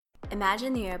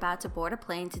Imagine that you're about to board a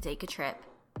plane to take a trip.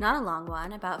 Not a long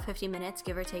one, about 50 minutes,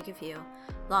 give or take a few.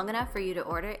 Long enough for you to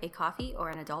order a coffee or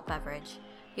an adult beverage.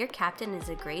 Your captain is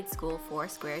a grade school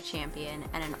four-square champion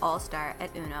and an all-star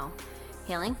at Uno.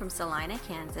 Hailing from Salina,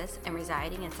 Kansas, and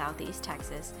residing in Southeast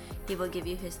Texas, he will give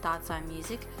you his thoughts on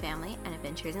music, family, and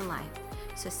adventures in life.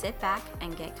 So sit back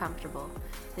and get comfortable.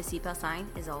 The seatbelt sign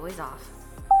is always off.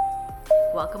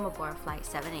 Welcome aboard Flight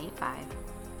 785.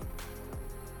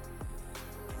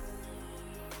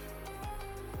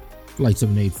 Flight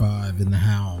 785 in the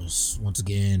house once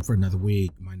again for another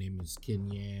week. My name is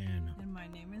Kenyan. And my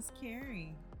name is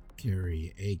Carrie.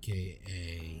 Carrie,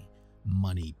 aka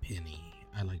Money Penny.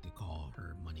 I like to call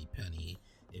her Money Penny,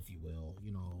 if you will.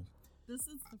 You know, this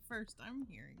is the first I'm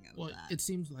hearing of well, that. it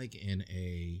seems like in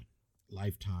a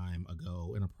lifetime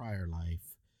ago, in a prior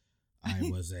life, I had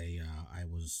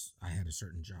a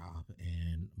certain job,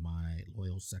 and my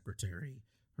loyal secretary,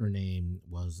 her name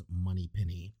was Money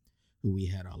Penny, who we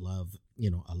had a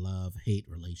love-hate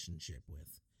relationship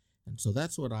with. And so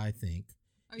that's what I think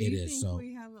it is. So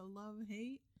we have a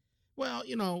love-hate? Well,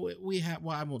 we have,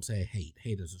 I won't say hate.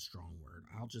 Hate is a strong word.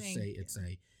 I'll just say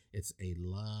it's a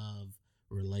love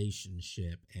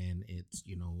relationship, and it's,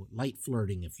 light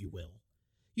flirting, if you will.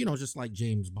 Just like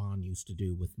James Bond used to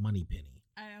do with Moneypenny.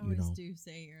 I always do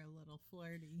say you're a little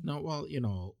flirty. No, well, you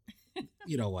know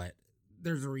what?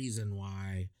 There's a reason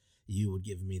why you would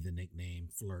give me the nickname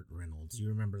Flirt Reynolds. Do you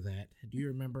remember that? Do you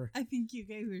remember? I think you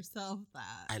gave yourself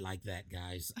that. I like that,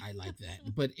 guys. I like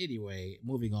that. But anyway,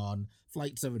 moving on.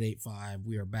 Flight 785.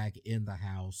 We are back in the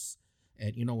house.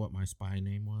 And you know what my spy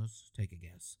name was? Take a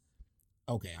guess.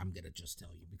 Okay, I'm going to just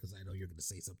tell you because I know you're going to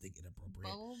say something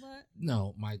inappropriate. Bubble butt?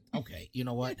 No, okay, you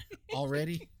know what?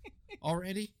 Already?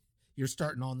 You're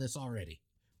starting on this already.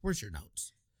 Where's your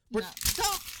notes? No,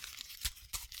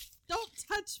 don't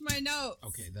touch my notes.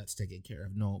 Okay, that's taken care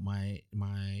of. No, my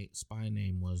spy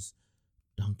name was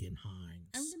Duncan Hines.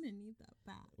 I'm going to need that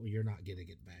back. Well, you're not getting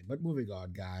it back. But moving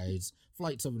on, guys.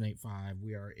 Flight 785,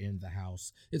 we are in the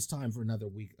house. It's time for another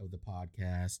week of the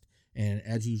podcast. And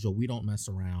as usual, we don't mess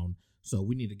around. So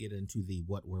we need to get into the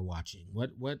what we're watching.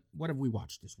 What have we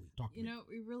watched this week? Talk to me.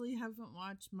 We really haven't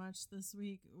watched much this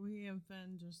week. We have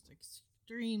been just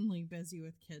extremely busy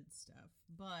with kids stuff.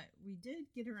 But we did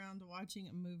get around to watching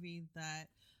a movie that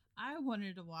I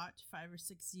wanted to watch 5 or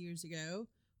 6 years ago.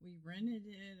 We rented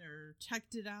it or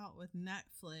checked it out with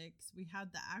Netflix. We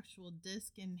had the actual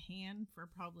disc in hand for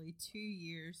probably 2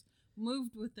 years.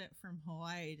 Moved with it from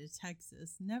Hawaii to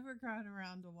Texas. Never got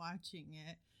around to watching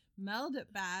it. Mailed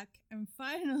it back, and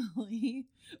finally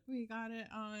we got it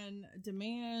on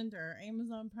demand or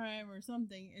Amazon Prime or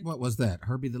something. What was that?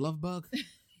 Herbie the Love Bug?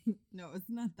 No, it's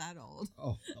not that old.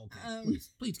 Oh, okay.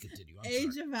 Please continue.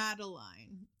 Age of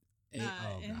Adeline. It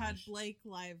gosh. had Blake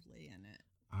Lively in it.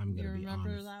 I'm gonna be honest. You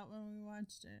remember that when we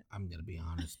watched it? I'm gonna be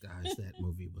honest, guys. That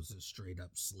movie was a straight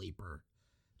up sleeper.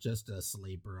 Just a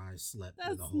sleeper. I slept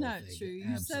through the whole thing. That's not true.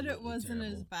 You said it wasn't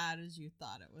terrible. as bad as you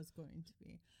thought it was going to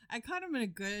be. I caught him in a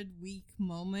good weak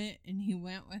moment, and he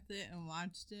went with it and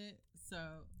watched it. So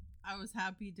I was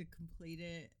happy to complete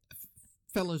it.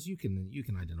 Fellas, you can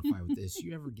identify with this.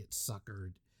 You ever get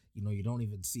suckered? You don't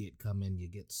even see it coming. You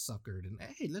get suckered, and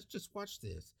hey, let's just watch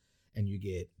this. And you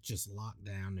get just locked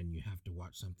down, and you have to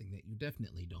watch something that you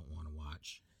definitely don't want to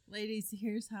watch. Ladies,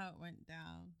 here's how it went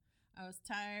down. I was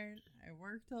tired. I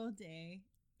worked all day.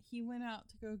 He went out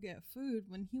to go get food.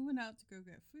 When he went out to go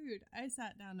get food, I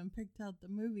sat down and picked out the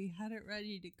movie, had it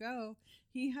ready to go.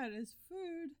 He had his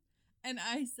food, and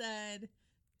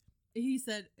he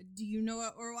said, "Do you know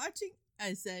what we're watching?"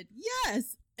 I said,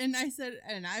 "Yes." And I said,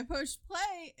 and I pushed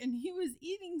play, and he was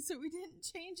eating, so we didn't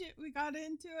change it. We got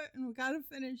into it, and we got to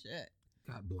finish it.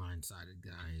 Got blindsided,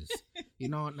 guys.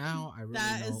 Now I really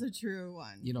That is a true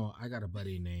one. I got a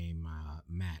buddy named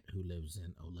Matt who lives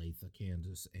in Olathe,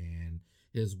 Kansas, and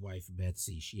his wife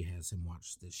Betsy, she has him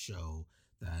watch this show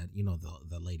that,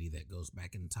 the lady that goes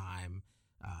back in time.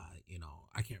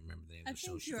 I can't remember the name of the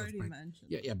show. I think you already mentioned.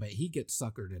 Yeah, but he gets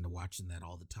suckered into watching that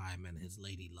all the time, and his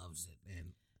lady loves it.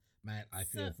 And Matt, I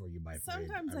feel for you, my friend.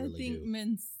 Sometimes I think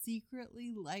men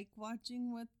secretly like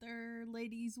watching what their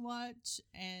ladies watch,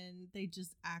 and they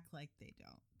just act like they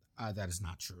don't. That is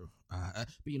not true. But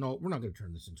we're not going to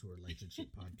turn this into a relationship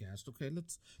podcast. Okay,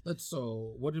 let's.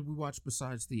 So, what did we watch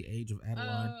besides The Age of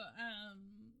Adeline?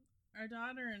 Our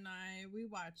daughter and we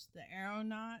watched The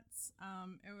Aeronauts.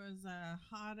 It was a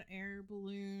hot air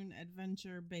balloon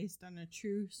adventure based on a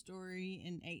true story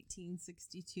in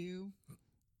 1862.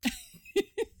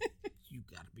 You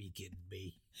gotta be kidding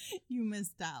me. You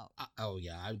missed out. Oh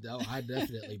yeah, I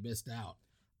definitely missed out.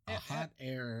 A hot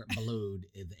air balloon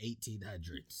in the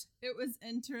 1800s. It was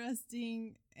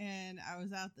interesting, and I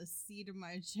was out the seat of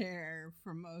my chair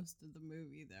for most of the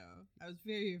movie, though. I was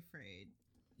very afraid.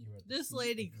 This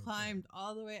lady climbed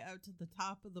all the way up to the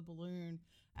top of the balloon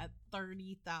at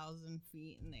 30,000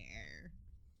 feet in the air.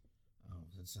 Oh,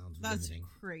 that sounds That's riveting.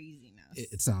 craziness.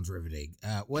 It sounds riveting.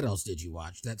 What else did you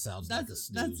watch? That sounds like a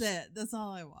snooze. That's it. That's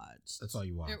all I watched. That's all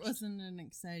you watched. It wasn't an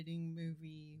exciting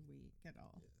movie week at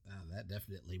all. That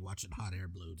definitely, watching hot air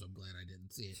balloons. I'm glad I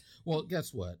didn't see it. Well,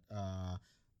 guess what?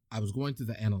 I was going through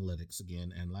the analytics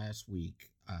again, and last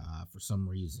week, for some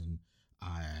reason,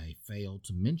 I failed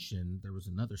to mention there was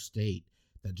another state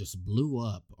that just blew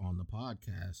up on the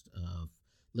podcast of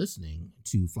listening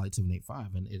to Flight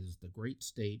 785, and it is the great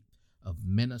state of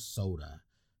Minnesota.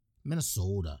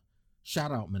 Minnesota.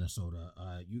 Shout out Minnesota.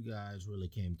 You guys really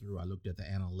came through. I looked at the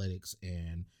analytics,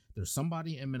 and there's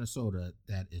somebody in Minnesota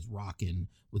that is rocking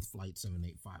with Flight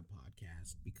 785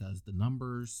 podcast because the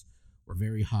numbers were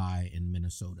very high in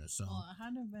Minnesota. So it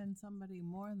had to have been somebody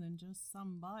more than just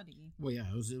somebody. Well, yeah,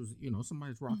 it was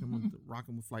somebody's rocking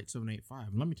with Flight 785.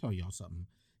 And let me tell y'all something.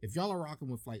 If y'all are rocking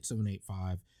with Flight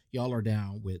 785, y'all are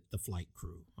down with the flight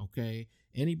crew, okay?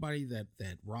 Anybody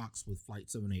that rocks with Flight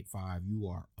 785, you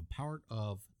are a part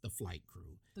of the flight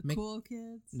crew. The cool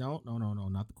kids? No,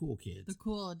 not the cool kids. The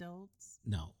cool adults?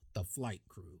 No, the flight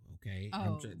crew, okay?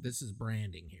 Oh. This is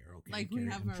branding here, okay? Like we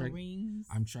have our wings?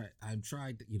 I'm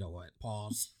trying to, you know what,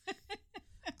 pause.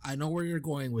 I know where you're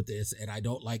going with this, and I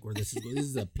don't like where this is going. This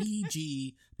is a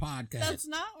PG podcast. That's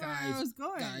not where I was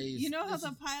going. Guys, you know how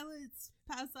the pilots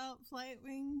pass out flight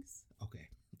wings?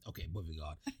 Okay, moving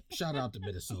on. Shout out to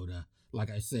Minnesota.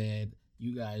 Like I said,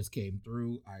 you guys came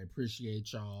through. I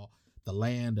appreciate y'all. The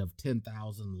land of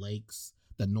 10,000 lakes,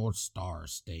 the North Star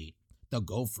State, the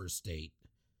Gopher State,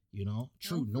 you know,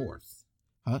 true North.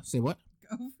 Huh? Say what?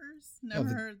 Gophers? Never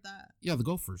heard that. Yeah, the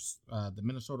Gophers, the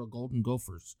Minnesota Golden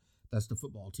Gophers. That's the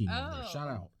football team over there. Shout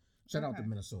out to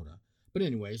Minnesota. But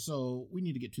anyway, so we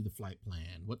need to get to the flight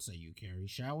plan. What say you, Carrie?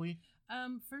 Shall we?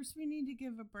 First, we need to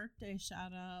give a birthday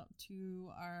shout out to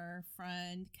our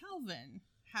friend Kelvin.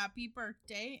 Happy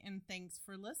birthday, and thanks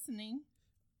for listening.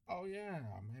 Oh yeah,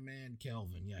 my man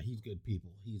Kelvin. Yeah, he's good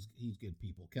people. He's good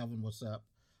people. Kelvin, what's up?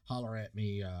 Holler at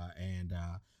me, and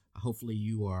hopefully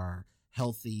you are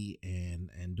healthy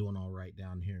and doing all right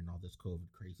down here and all this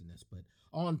COVID craziness. But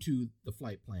on to the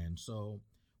flight plan. So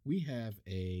we have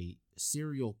a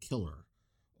serial killer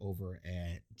over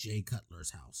at Jay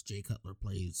Cutler's house. Jay Cutler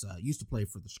used to play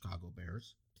for the Chicago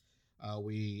Bears.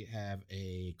 We have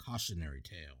a cautionary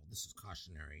tale. This is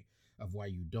cautionary of why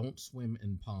you don't swim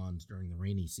in ponds during the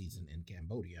rainy season in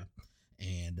Cambodia.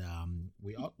 And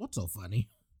what's so funny?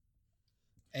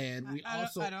 And I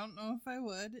don't know if I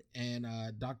would. And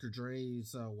Dr.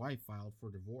 Dre's wife filed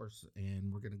for divorce,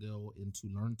 and we're going to go into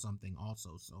Learn Something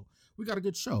also. So we got a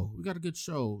good show. We got a good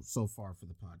show so far for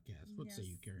the podcast. What say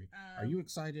you, Carrie? Are you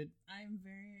excited? I'm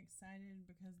very excited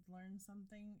because Learn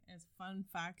Something is fun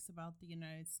facts about the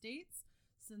United States,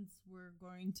 since we're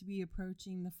going to be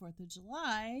approaching the 4th of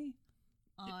July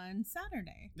on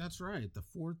Saturday. That's right. The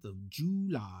 4th of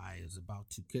July is about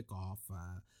to kick off.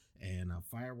 And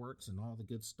fireworks and all the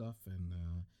good stuff, and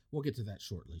we'll get to that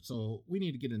shortly. So we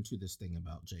need to get into this thing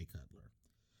about Jay Cutler.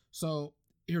 So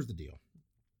here's the deal.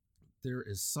 There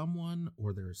is someone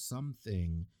or there is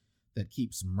something that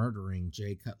keeps murdering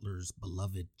Jay Cutler's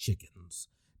beloved chickens.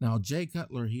 Now, Jay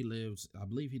Cutler, I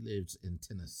believe he lives in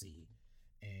Tennessee,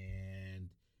 and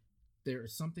there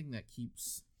is something that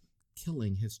keeps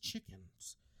killing his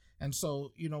chickens. And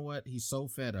so, you know what? He's so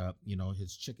fed up,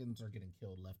 his chickens are getting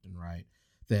killed left and right,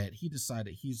 that he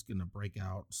decided he's going to break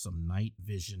out some night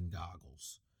vision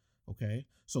goggles. Okay.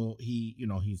 So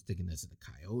he's thinking, is it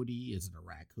a coyote? Is it a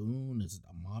raccoon? Is it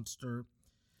a monster?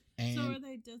 And so are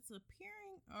they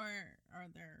disappearing or are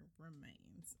there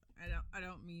remains? I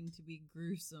don't mean to be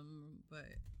gruesome,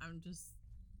 but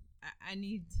I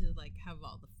need to have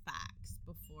all the facts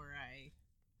before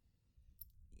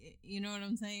you know what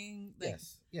I'm saying?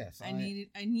 Yes. I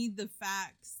need the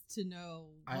facts to know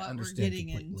what we're getting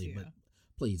into. But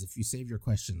please, if you save your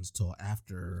questions till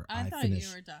after I thought finish,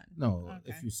 you were done. No, okay.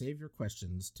 If you save your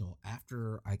questions till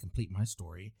after I complete my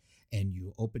story and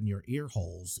you open your ear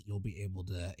holes, you'll be able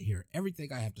to hear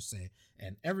everything I have to say,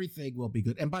 and everything will be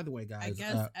good. And by the way, guys, I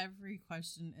guess every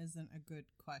question isn't a good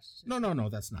question. No,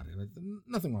 that's not it.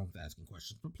 Nothing wrong with asking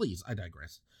questions, but please, I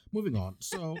digress. Moving on.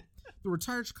 So, the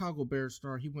retired Chicago Bears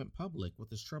star, he went public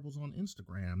with his troubles on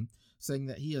Instagram, saying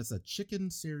that he is a chicken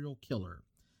serial killer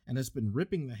and has been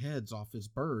ripping the heads off his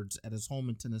birds at his home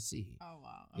in Tennessee. Oh,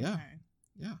 wow. Okay.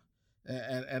 Yeah.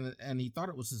 And he thought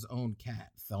it was his own cat,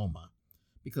 Thelma.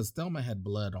 because Thelma had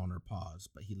blood on her paws,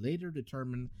 but he later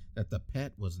determined that the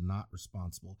pet was not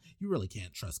responsible. You really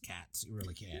can't trust cats. You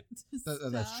really can't.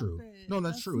 That's true. No,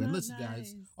 that's true. And listen,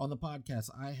 guys, on the podcast,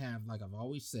 I have, like I've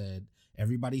always said,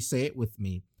 everybody say it with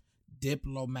me,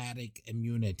 diplomatic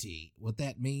immunity. What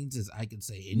that means is I can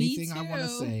say anything I want to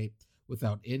say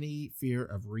without any fear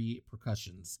of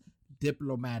repercussions.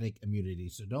 Diplomatic immunity.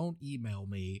 So don't email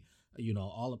me,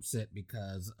 all upset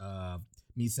because of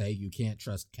me saying you can't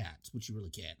trust cats, which you really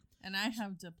can't. And I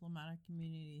have diplomatic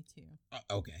immunity too.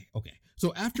 Okay.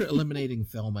 So after eliminating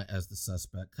Thelma as the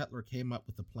suspect, Cutler came up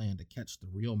with a plan to catch the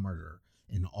real murderer,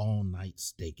 an all-night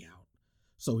stakeout.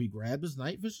 So he grabbed his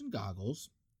night vision goggles,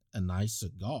 a nice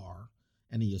cigar,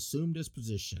 and he assumed his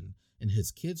position in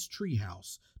his kid's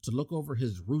treehouse to look over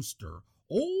his rooster,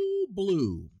 Old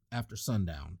Blue, after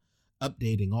sundown,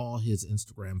 updating all his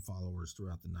Instagram followers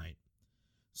throughout the night.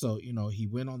 So, he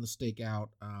went on the stakeout.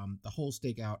 The whole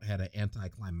stakeout had an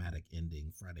anticlimactic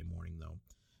ending Friday morning, though,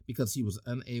 because he was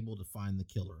unable to find the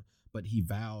killer, but he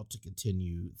vowed to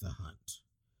continue the hunt.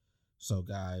 So,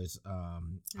 guys,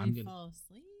 Did he fall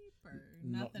asleep or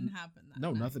nothing happened that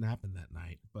night? No, nothing happened that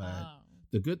night. But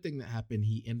the good thing that happened,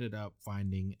 he ended up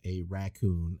finding a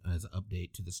raccoon as an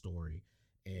update to the story.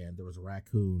 And there was a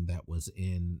raccoon that was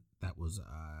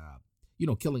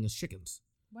killing his chickens.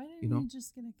 Why didn't he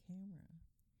just get a camera?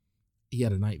 He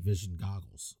had a night vision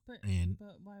goggles. But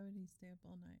why would he stay up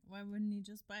all night? Why wouldn't he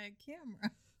just buy a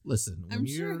camera? Listen, I'm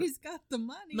sure he's got the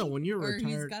money. No, when you're retired,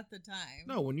 he's got the time.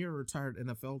 No, when you're a retired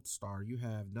NFL star, you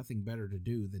have nothing better to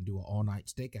do than do an all-night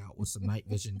stakeout with some night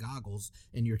vision goggles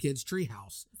in your kid's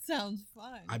treehouse. Sounds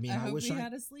fun. I mean, I wish I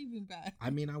had a sleeping bag. I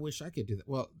mean, I wish I could do that.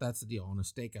 Well, that's the deal. On a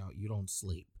stakeout, you don't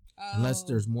sleep unless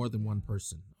there's more than one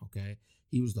person. Okay.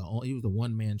 He was the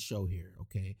one-man show here.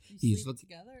 Okay. He's sleep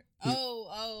together.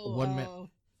 One man.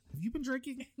 Have you been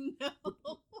drinking? No.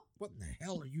 What in the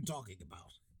hell are you talking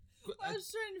about? I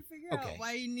was trying to figure out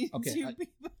why you need two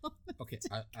people. Okay,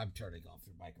 I'm turning off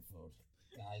your microphone.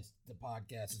 Guys, the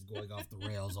podcast is going off the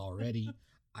rails already.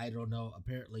 I don't know.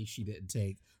 Apparently, she didn't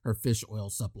take her fish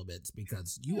oil supplements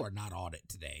because you are not on it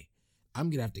today. I'm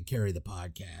going to have to carry the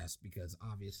podcast because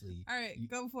obviously... All right,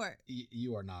 go for it.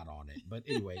 You are not on it. But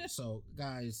anyway, so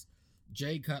guys...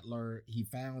 Jay Cutler, he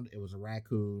found it was a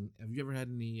raccoon. Have you ever had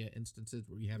any instances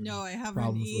where you have No, I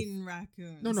haven't eaten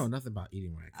raccoons. No, nothing about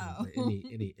eating raccoons. But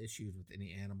any issues with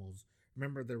any animals?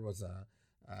 Remember there was a...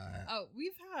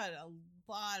 we've had a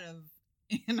lot of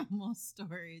animal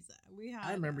stories.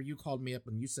 I remember you called me up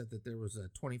and you said that there was a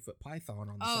 20-foot python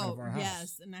on the side of our house.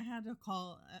 Yes, and I had to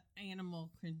call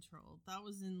animal control. That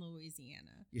was in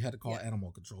Louisiana. You had to call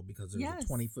animal control because there was a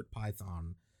 20-foot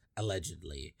python.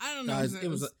 Allegedly, I don't know. Guys, it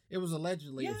was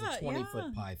allegedly it was a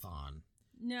 20-foot python.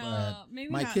 No,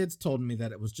 maybe my not. kids told me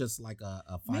that it was just like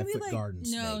a 5-foot garden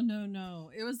snake.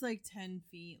 No. It was like 10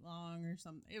 feet long or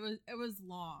something. It was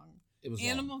long. It was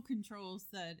Animal long. Control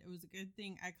said it was a good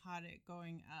thing I caught it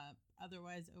going up.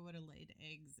 Otherwise, it would have laid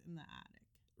eggs in the attic.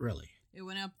 Really? It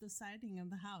went up the siding of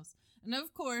the house, and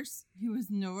of course, he was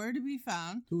nowhere to be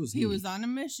found. Who was he? He was on a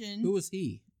mission. Who was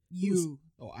he? You.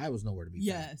 I was nowhere to be found.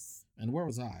 Yes. And where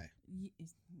was I?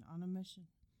 On a mission.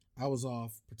 I was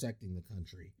off protecting the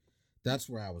country. That's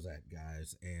where I was at,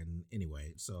 guys. And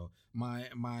anyway, so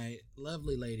my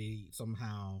lovely lady,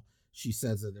 somehow, she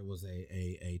says that it was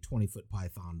a 20-foot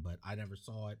python, but I never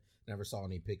saw it, never saw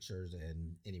any pictures,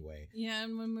 and anyway. Yeah,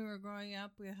 and when we were growing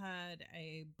up, we had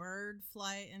a bird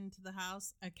fly into the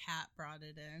house. A cat brought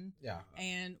it in. Yeah.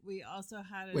 And we also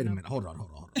had... Wait a minute. Hold on.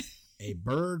 A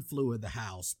bird flew in the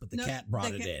house, but the cat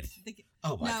brought it in.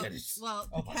 Oh, my goodness. Well,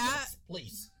 the cat...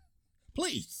 Please.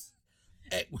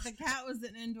 The cat was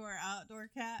an indoor-outdoor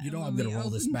cat. You know I'm going to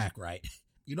roll this back, right?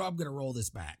 You know I'm going to roll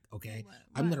this back, okay?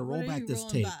 I'm going to roll back this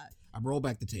tape. I'm roll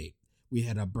back the tape. We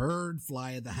had a bird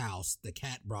fly in the house. The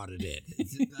cat brought it in.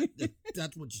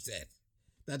 That's what you said.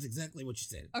 That's exactly what you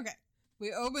said. Okay.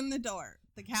 We opened the door.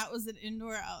 The cat was an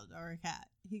indoor-outdoor cat.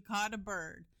 He caught a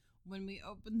bird. When we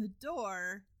opened the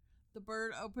door... The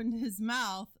bird opened his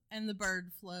mouth and the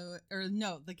bird flew.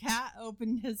 The cat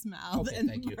opened his mouth. Okay, and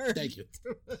thank you. Bird Thank you.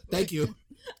 Thank you.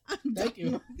 Thank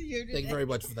you. Thank you very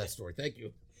much for that story. Thank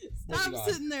you. Stop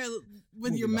sitting there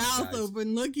with your mouth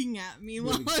open looking at me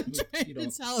while I'm trying to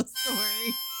tell a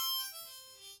story.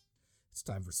 It's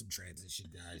time for some transition,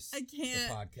 guys. I can't.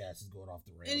 The podcast is going off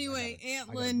the rails. Anyway,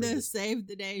 Aunt Linda saved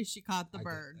the day she caught the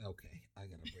bird. Okay, I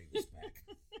got to bring this back.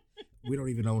 We don't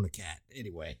even own a cat.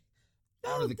 Anyway.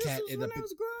 No, this was when I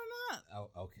was growing up. Oh,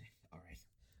 okay. All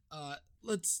right.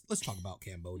 Let's talk about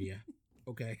Cambodia.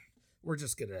 Okay. We're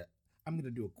just gonna... I'm going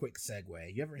to do a quick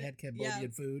segue. You ever had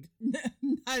Cambodian food?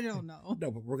 I don't know.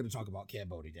 No, but we're going to talk about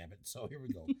Cambodia, damn it. So here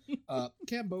we go.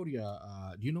 Cambodia,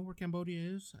 do you know where Cambodia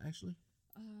is, actually?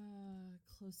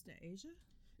 Close to Asia?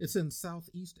 It's in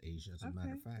Southeast Asia, as a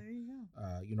matter of fact. There you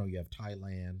go. You have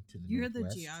Thailand to the You're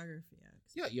northwest. the geography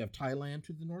expert. Yeah, you have Thailand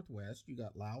to the northwest. You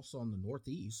got Laos on the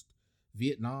northeast,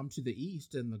 Vietnam to the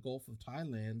east, and the Gulf of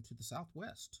Thailand to the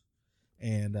southwest.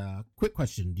 And quick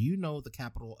question. Do you know the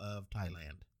capital of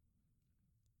Thailand?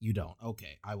 You don't.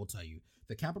 Okay, I will tell you.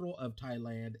 The capital of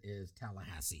Thailand is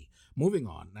Tallahassee. Moving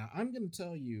on. Now, I'm going to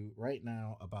tell you right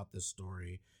now about this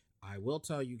story. I will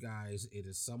tell you guys it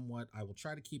is somewhat, I will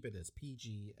try to keep it as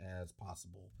PG as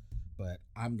possible, but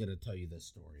I'm going to tell you this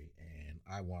story, and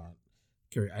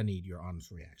Carrie, I need your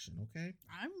honest reaction, okay?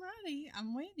 I'm ready.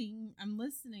 I'm waiting. I'm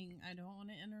listening. I don't want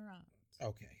to interrupt.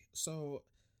 Okay, so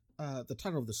the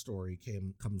title of the story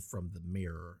comes from The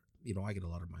Mirror. You know, I get a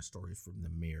lot of my stories from The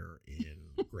Mirror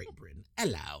in Great Britain.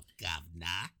 Hello,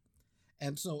 governor.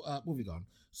 And so, moving on.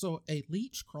 So, a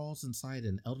leech crawls inside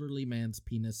an elderly man's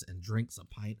penis and drinks a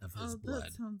pint of his blood.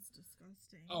 That sounds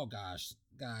disgusting. Oh gosh,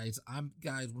 guys,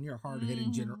 when you're a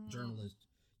hard-hitting journalist,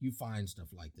 you find stuff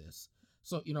like this.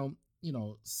 So,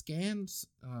 scans,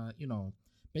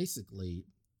 basically,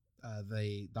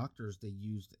 doctors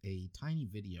used a tiny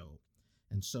video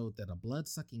and showed that a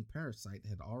blood-sucking parasite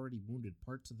had already wounded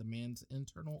parts of the man's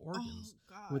internal organs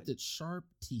with its sharp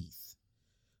teeth.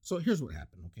 So here's what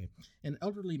happened, okay? An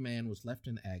elderly man was left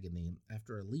in agony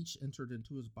after a leech entered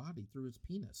into his body through his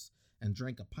penis and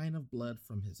drank a pint of blood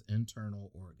from his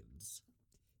internal organs.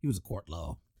 He was a court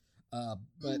law.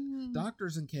 But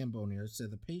doctors in Cambodia said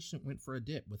the patient went for a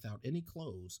dip without any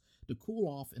clothes to cool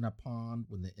off in a pond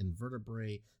when the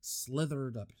invertebrate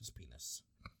slithered up his penis.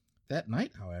 That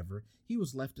night, however, he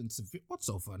was left in severe... What's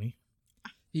so funny?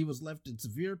 He was left in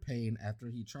severe pain after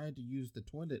he tried to use the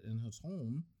toilet in his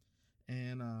home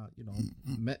and,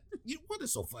 what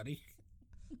is so funny?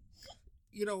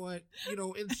 You know what?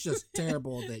 It's just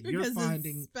terrible that you're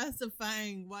finding...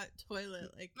 specifying what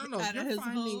toilet,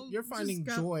 you're finding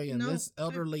joy in this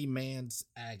elderly man's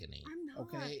agony. I'm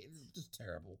not. Okay? It's just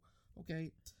terrible.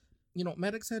 Okay?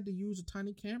 Medics had to use a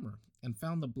tiny camera and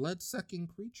found the blood-sucking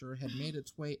creature had made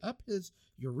its way up his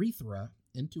urethra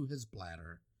into his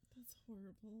bladder. That's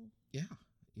horrible. Yeah.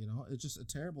 It's just a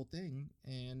terrible thing.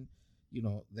 And,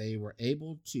 they were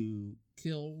able to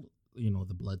kill,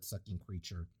 the blood-sucking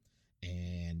creature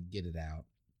and get it out.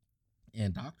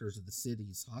 And doctors at the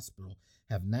city's hospital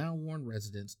have now warned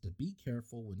residents to be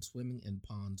careful when swimming in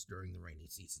ponds during the rainy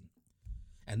season.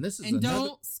 And this is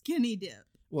don't skinny dip.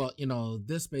 Well,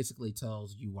 this basically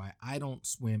tells you why I don't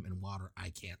swim in water I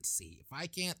can't see. If I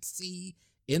can't see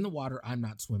in the water, I'm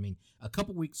not swimming. A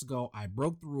couple weeks ago, I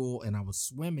broke the rule and I was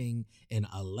swimming in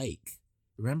a lake.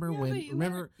 Remember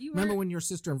when your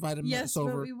sister invited me over? Yes,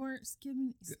 but we weren't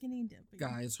skinny dipping.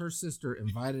 Guys, her sister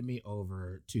invited me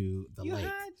over to the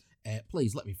lake.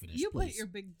 Please let me finish. You put your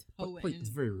big toe in. Please, it's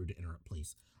very rude to interrupt.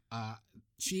 Please.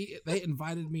 They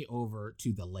invited me over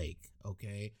to the lake.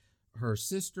 Okay. Her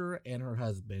sister and her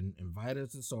husband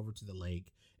invited us over to the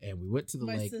lake, and we went to the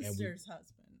lake. My sister's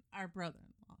husband, our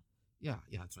brother-in-law. Yeah,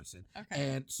 that's what I said.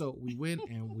 Okay. And so we went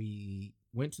and we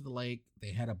went to the lake.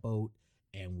 They had a boat,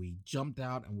 and we jumped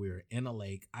out, and we were in a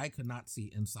lake. I could not see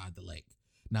inside the lake.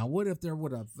 Now, what if there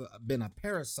would have been a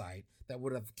parasite that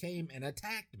would have came and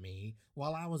attacked me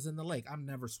while I was in the lake? I'm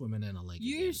never swimming in a lake again.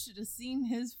 You should have seen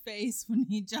his face when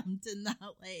he jumped in that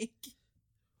lake.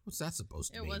 What's that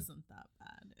supposed to mean? It wasn't that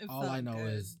bad. All I know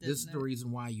is this is the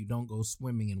reason why you don't go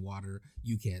swimming in water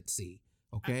you can't see.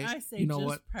 Okay? I say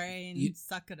pray and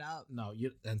suck it up. No,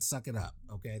 and suck it up.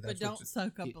 Okay? But don't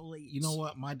suck up a leech. You know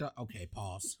what? Okay,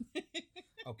 pause.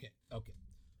 Okay.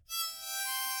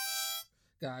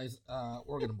 Guys,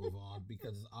 we're going to move on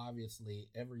because obviously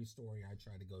every story I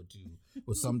try to go to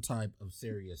with some type of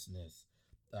seriousness,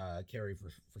 Carrie,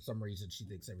 for some reason, she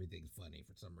thinks everything's funny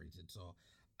for some reason. So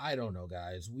I don't know,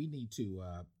 guys. We need to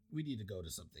go to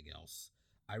something else.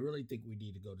 I really think we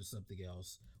need to go to something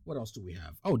else. What else do we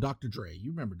have? Oh, Dr. Dre. You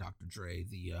remember Dr. Dre,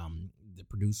 the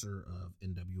producer of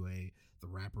NWA, the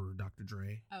rapper Dr.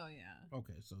 Dre? Oh, yeah.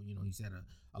 Okay, so, he's had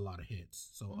a lot of hits.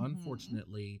 So,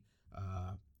 unfortunately,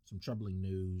 some troubling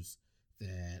news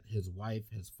that his wife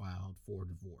has filed for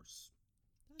divorce.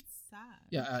 That's sad.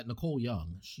 Yeah, Nicole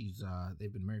Young.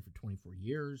 They've been married for 24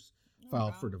 years,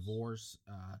 filed for divorce.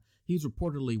 He's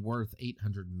reportedly worth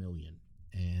 $800 million,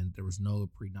 and there was no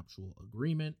prenuptial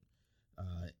agreement,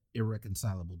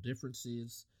 irreconcilable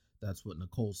differences. That's what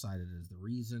Nicole cited as the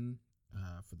reason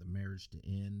for the marriage to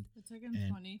end. It took him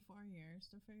 24 years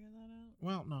to figure that out.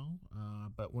 Well, no,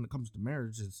 but when it comes to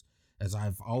marriage, as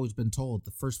I've always been told,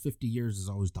 the first 50 years is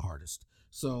always the hardest.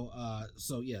 So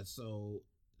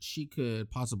she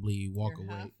could possibly walk You're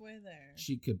away. halfway there.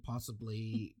 She could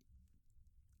possibly,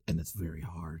 and it's very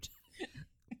hard.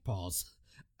 Pause.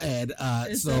 And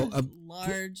It's so a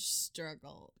large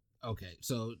struggle. okay,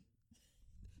 so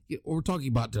we're talking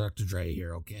about Dr. Dre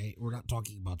here, okay? We're not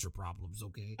talking about your problems,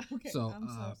 okay? Okay, So, I'm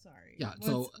so sorry. yeah,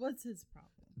 What's his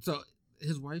problem? So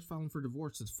his wife filing for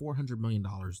divorce is $400 million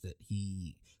that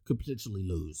he could potentially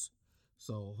lose.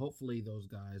 So hopefully those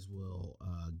guys will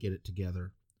get it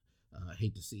together.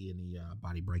 Hate to see any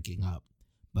body breaking up,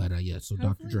 but yeah. So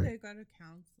Hopefully Dr. Dre, they go to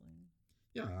counseling.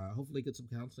 yeah. Hopefully get some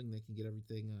counseling. They can get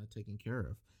everything taken care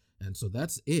of. And so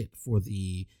that's it for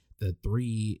the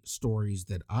 3 stories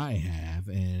that I have.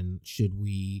 And should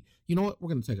we, you know what? We're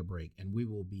going to take a break and we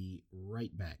will be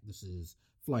right back. This is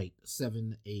Flight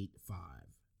 785.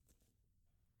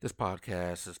 This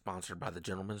podcast is sponsored by the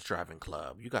Gentleman's Driving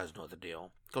Club. You guys know the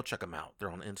deal. Go check them out.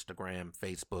 They're on Instagram,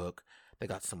 Facebook. They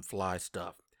got some fly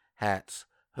stuff. Hats,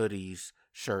 hoodies,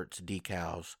 shirts,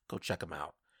 decals. Go check them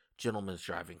out. Gentleman's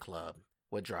Driving Club.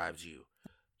 What drives you?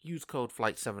 Use code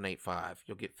FLIGHT785.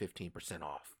 You'll get 15%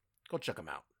 off. Go check them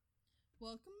out.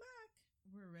 Welcome back.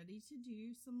 We're ready to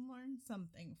do some learn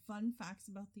something. Fun facts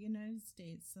about the United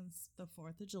States since the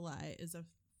 4th of July is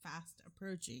fast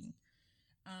approaching.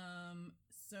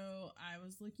 So I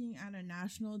was looking at a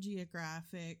National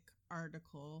Geographic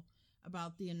article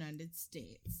about the United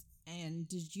States. And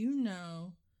did you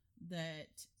know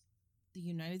that the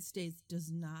United States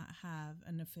does not have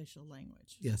an official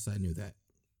language? Yes, I knew that.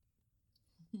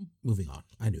 Moving on.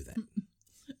 I knew that.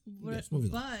 Yes,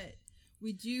 moving on. But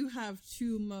we do have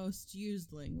 2 most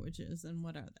used languages, and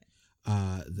what are they?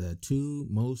 The 2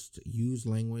 most used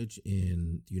language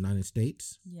in the United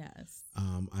States. Yes.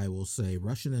 I will say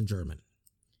Russian and German.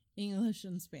 English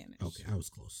and Spanish. Okay, I was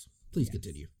close. Please Yes.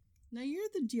 continue. Now you're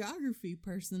the geography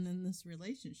person in this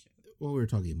relationship. Well, we were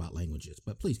talking about languages,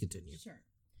 but please continue. Sure.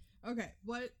 Okay,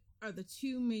 what are the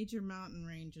 2 major mountain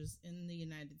ranges in the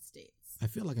United States? I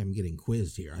feel like I'm getting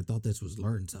quizzed here. I thought this was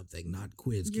learn something, not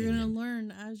quiz. You're going to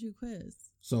learn as you quiz.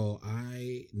 So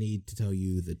I need to tell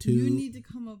you the 2. You need to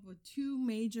come up with 2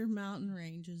 major mountain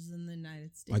ranges in the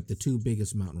United States. Like the 2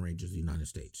 biggest mountain ranges in the United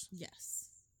States. Yes.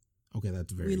 Okay,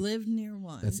 that's very. We live near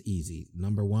one. That's easy.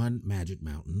 Number 1, Magic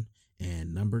Mountain,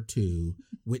 and number 2,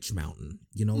 Witch Mountain.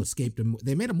 You know,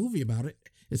 They made a movie about it.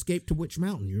 Escape to Witch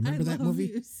Mountain. You remember that movie?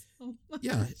 You so much.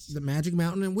 Yeah, the Magic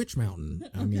Mountain and Witch Mountain.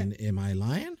 I mean, am I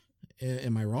lying?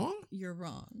 Am I wrong? You're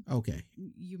wrong. Okay.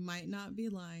 You might not be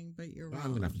lying, but you're wrong.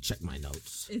 I'm gonna have to check my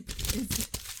notes.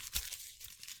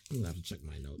 I'm gonna have to check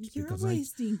my notes You're because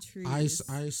wasting trees.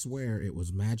 I swear it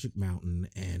was Magic Mountain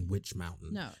and Witch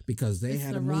Mountain. No, because they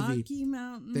had a movie. Rocky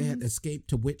Mountains. They had Escape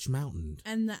to Witch Mountain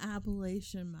and the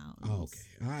Appalachian Mountains. Oh, okay,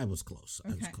 I was close. I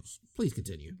was Okay. close. Please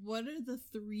continue. What are the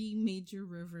 3 major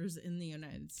rivers in the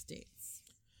United States?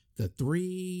 The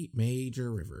 3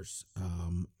 major rivers.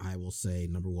 I will say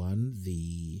number 1,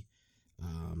 the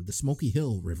Smoky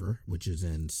Hill River, which is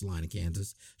in Salina,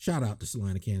 Kansas. Shout out to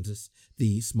Salina, Kansas.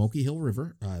 The Smoky Hill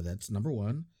River. That's number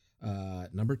 1.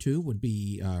 Number 2 would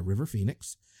be River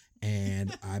Phoenix,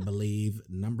 and I believe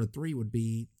number 3 would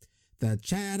be the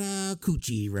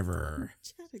Chattahoochee River.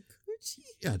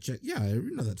 Chattahoochee. Yeah,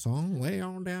 you know that song. Lay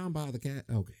on down by the cat.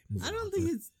 Okay, I don't think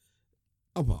it's.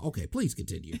 Oh, well, okay. Please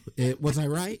continue. Was I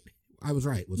right? I was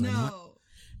right. Was I not? No,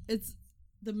 it's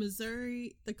the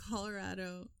Missouri, the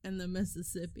Colorado, and the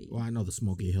Mississippi. Well, I know the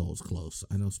Smoky Hill is close.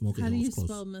 I know Smoky How do Hill you is close.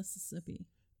 spell Mississippi?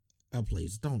 Oh,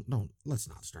 please don't. Let's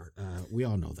not start. We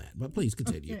all know that, but please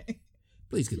continue. Okay.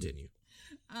 Please continue.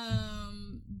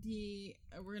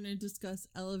 We're gonna discuss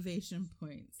elevation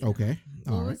points. now. Okay.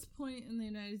 All right. Lowest point in the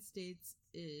United States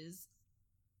is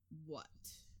what?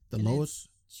 The And lowest.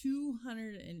 it's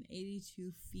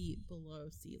 282 feet below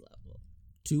sea level.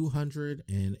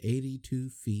 282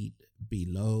 feet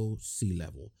below sea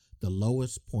level. The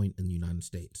lowest point in the United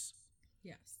States.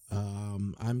 Yes.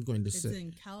 I'm going to It's say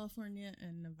in California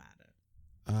and Nevada.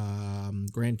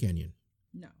 Grand Canyon.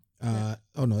 No.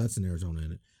 Oh no, that's in Arizona,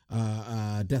 isn't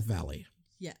it? Death Valley.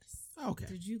 Yes. Okay.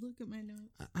 Did you look at my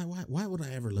notes? Why would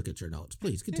I ever look at your notes?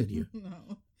 Please continue.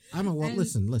 No. Well,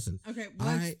 listen. Okay,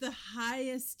 what's the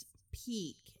highest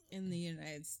peak in the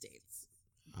United States?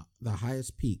 The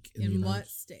highest peak in the In United what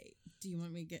state? Do you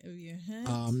want me to give you a hint?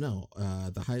 No.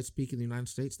 The highest peak in the United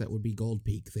States, that would be Gold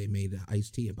Peak. They made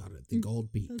iced tea about it. The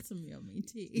Gold Peak. That's some yummy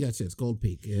tea. Yes, it's Gold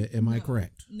Peak. Am I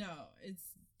correct? No, it's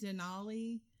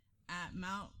Denali at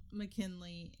Mount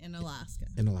McKinley in Alaska.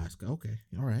 In Alaska. Okay.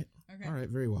 All right. Okay. All right.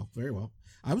 Very well. Very well.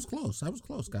 I was close,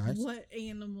 guys. What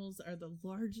animals are the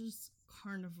largest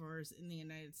carnivores in the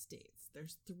United States.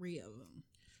 There's 3 of them.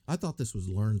 I thought this was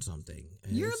Learn Something.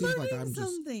 And You're it seems learning like I'm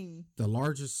something. just the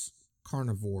largest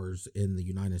carnivores in the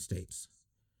United States.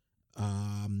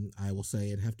 I will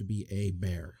say it'd have to be a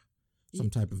bear. Some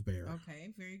type of bear. Okay,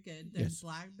 very good. There's Yes.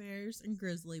 black bears and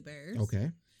grizzly bears. Okay.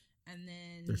 And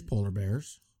then There's polar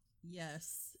bears,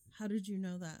 yes. How did you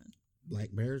know that? black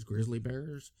bears, grizzly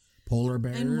bears, polar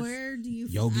bears. And where do you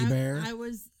Yogi Bear? I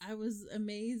was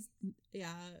amazed.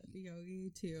 Yeah, Yogi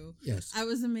too. Yes. I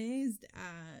was amazed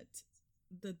at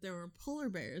that there were polar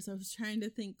bears. I was trying to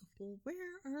think, well, where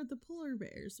are the polar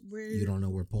bears? Where You don't know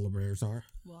where polar bears are?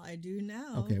 Well, I do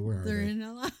now. Okay, where are They're they? in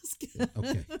Alaska.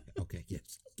 Okay,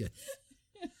 yes.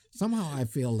 Somehow I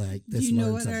feel like Do this you know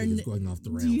Learn what our Something is na- going off the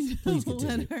rails. Do you know Please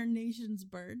continue. what our nation's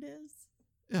bird is?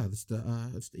 Yeah, it's the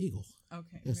eagle.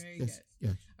 Okay, Yes, very yes,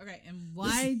 good. yeah. Okay, and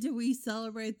why do we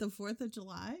celebrate the 4th of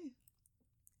July?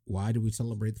 Why do we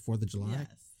celebrate the 4th of July?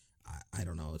 Yes. I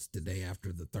don't know. It's the day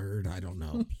after the 3rd. I don't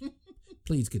know.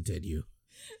 Please continue.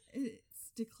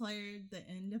 It's declared the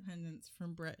independence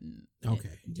from Britain.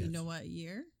 Okay, Do you yes. know what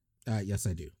year? Yes,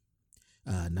 I do.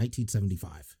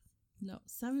 1975. No,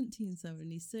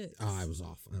 1776. Oh, I was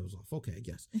off. Okay,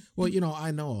 yes. Well,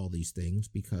 I know all these things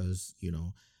because,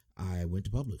 I went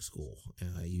to public school.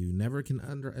 You never can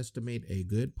underestimate a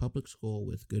good public school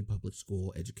with good public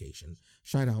school education.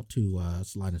 Shout out to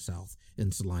Salina South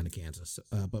in Salina, Kansas.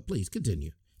 But please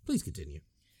continue.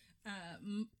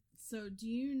 So do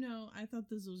you know, I thought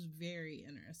this was very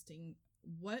interesting.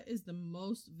 What is the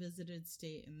most visited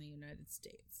state in the United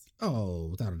States? Oh,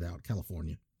 without a doubt,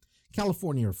 California.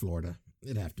 California or Florida.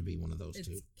 It'd have to be one of those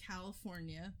two. It's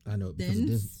California. I know because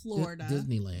then of Florida.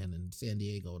 Disneyland and San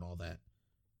Diego and all that.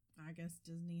 I guess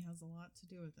Disney has a lot to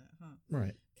do with it, huh?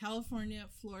 Right. California,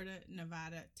 Florida,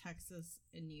 Nevada, Texas,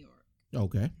 and New York.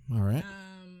 Okay. All right.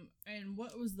 And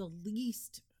what was the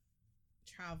least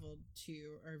traveled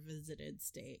to or visited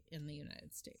state in the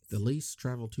United States? The least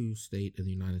traveled to state in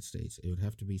the United States. It would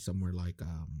have to be somewhere like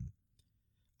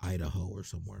Idaho or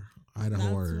somewhere. Idaho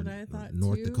That's or what I thought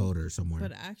North too, Dakota or somewhere.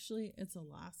 But actually, it's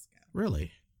Alaska.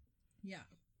 Really? Yeah.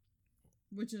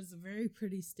 Which is a very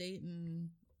pretty state, and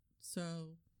so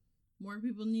more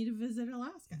people need to visit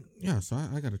Alaska. Yeah, so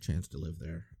I got a chance to live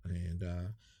there and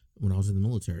when I was in the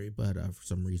military, but for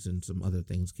some reason some other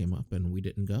things came up and we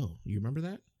didn't go. You remember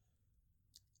that?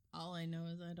 All I know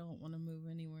is I don't want to move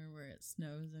anywhere where it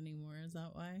snows anymore. Is that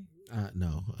why?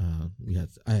 No.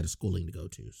 I had a schooling to go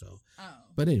to, so. Oh.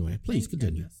 But anyway, please Thank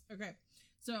continue. goodness. Okay.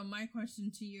 So my question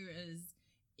to you is,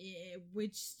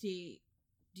 which state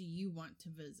do you want to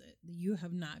visit that you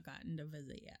have not gotten to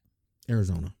visit yet?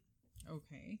 Arizona.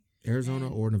 Okay. Arizona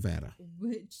And or Nevada.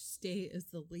 Which state is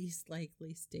the least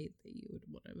likely state that you would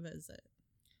want to visit?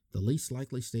 The least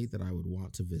likely state that I would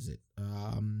want to visit.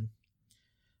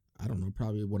 I don't know,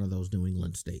 probably one of those New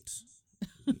England states.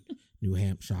 New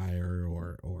Hampshire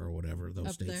or whatever those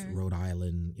Up states. there? Rhode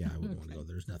Island. Yeah, I wouldn't want to Okay. go.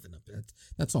 There's nothing up there.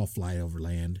 That's all flyover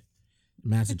land.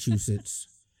 Massachusetts,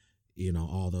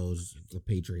 all those, the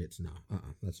Patriots. No,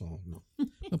 that's all. No.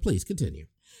 But please continue.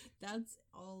 That's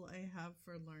all I have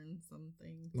for Learn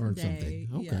Something Learn today.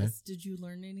 something. Okay. Yes. Did you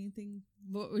learn anything?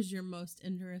 What was your most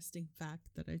interesting fact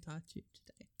that I taught you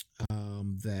today?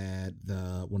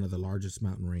 That one of the largest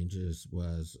mountain ranges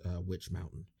was Witch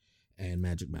Mountain and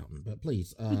Magic Mountain. But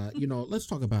please, let's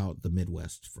talk about the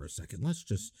Midwest for a second.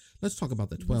 Let's talk about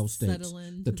the 12 Let's states. settle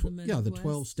into the the Midwest.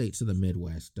 12 states of the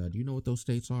Midwest. Do you know what those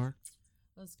states are?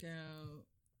 Let's go.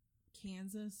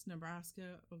 Kansas,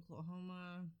 Nebraska,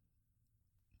 Oklahoma,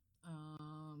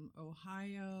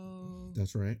 Ohio,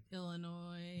 That's right.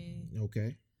 Illinois,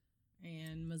 Okay.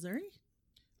 and Missouri.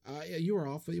 Yeah, you were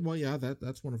off. Well, yeah,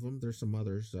 that's one of them. There's some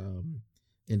others.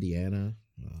 Indiana,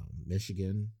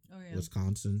 Michigan, Oh yeah,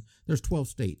 Wisconsin. There's 12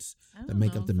 states I that don't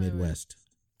make know up the if I would Midwest.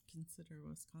 Consider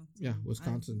Wisconsin. Yeah,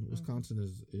 Wisconsin. Okay. Wisconsin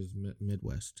is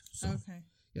Midwest. So. Okay.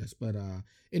 Yes, but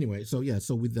anyway, so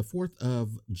with the 4th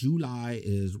of July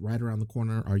is right around the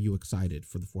corner. Are you excited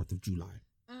for the 4th of July?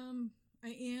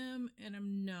 I am, and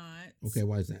I'm not. Okay,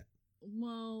 why is that?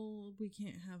 Well, we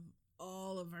can't have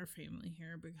all of our family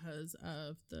here because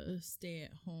of the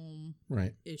stay-at-home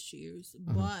Right. issues,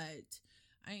 Uh-huh. but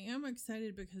I am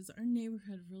excited because our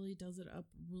neighborhood really does it up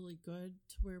really good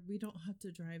to where we don't have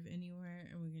to drive anywhere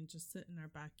and we can just sit in our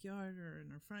backyard or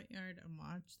in our front yard and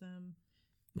watch them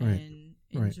Right. and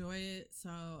Right. enjoy it. So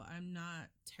I'm not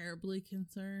terribly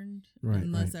concerned Right,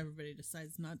 unless right. everybody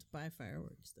decides not to buy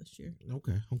fireworks this year.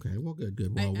 Okay. Well, good. I,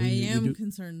 Well, I am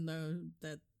concerned though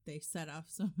that they set off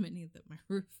so many that my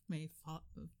roof may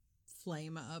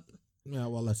flame up. Yeah,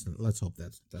 well, let's hope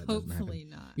that doesn't happen. Hopefully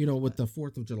not. You know, with the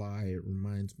 4th of July, it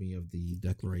reminds me of the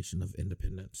Declaration of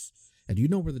Independence. And do you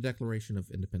know where the Declaration of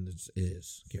Independence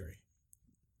is, Carrie?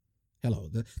 Hello,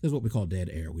 this is what we call dead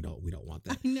air. We don't want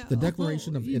that. I know. The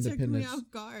Declaration of Independence. Took me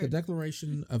off guard. The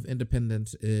Declaration of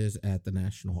Independence is at the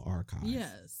National Archive.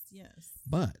 Yes.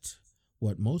 But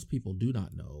what most people do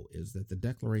not know is that the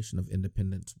Declaration of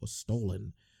Independence was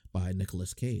stolen by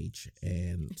Nicolas Cage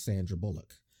and Sandra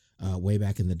Bullock. Way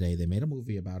back in the day, they made a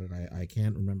movie about it. I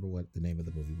can't remember what the name of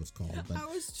the movie was called, but I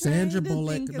was Sandra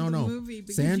Bullock.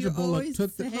 Sandra Bullock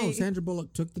took Sandra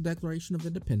Bullock took the Declaration of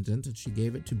Independence and she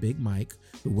gave it to Big Mike,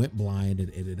 who went blind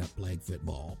and ended up playing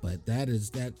football. But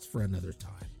that's for another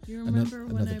time. You remember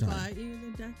when I time. bought you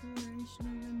the Declaration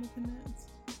of Independence?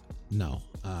 No,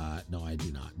 I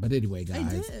do not. But anyway,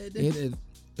 guys, I did. It is.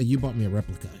 You bought me a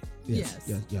replica. Yes.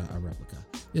 Yeah, a replica.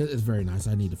 It's very nice.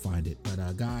 I need to find it.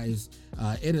 But guys,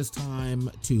 it is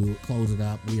time to close it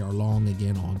up. We are long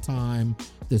again on time.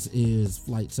 This is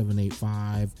Flight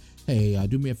 785. Hey,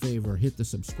 do me a favor, hit the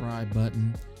subscribe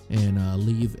button and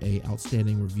leave a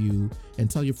outstanding review and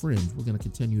tell your friends. We're going to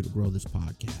continue to grow this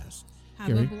podcast. Have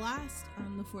Carrie? a blast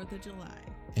on the 4th of July.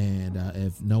 And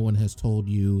if no one has told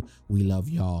you, we love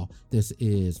y'all. This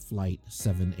is Flight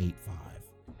 785.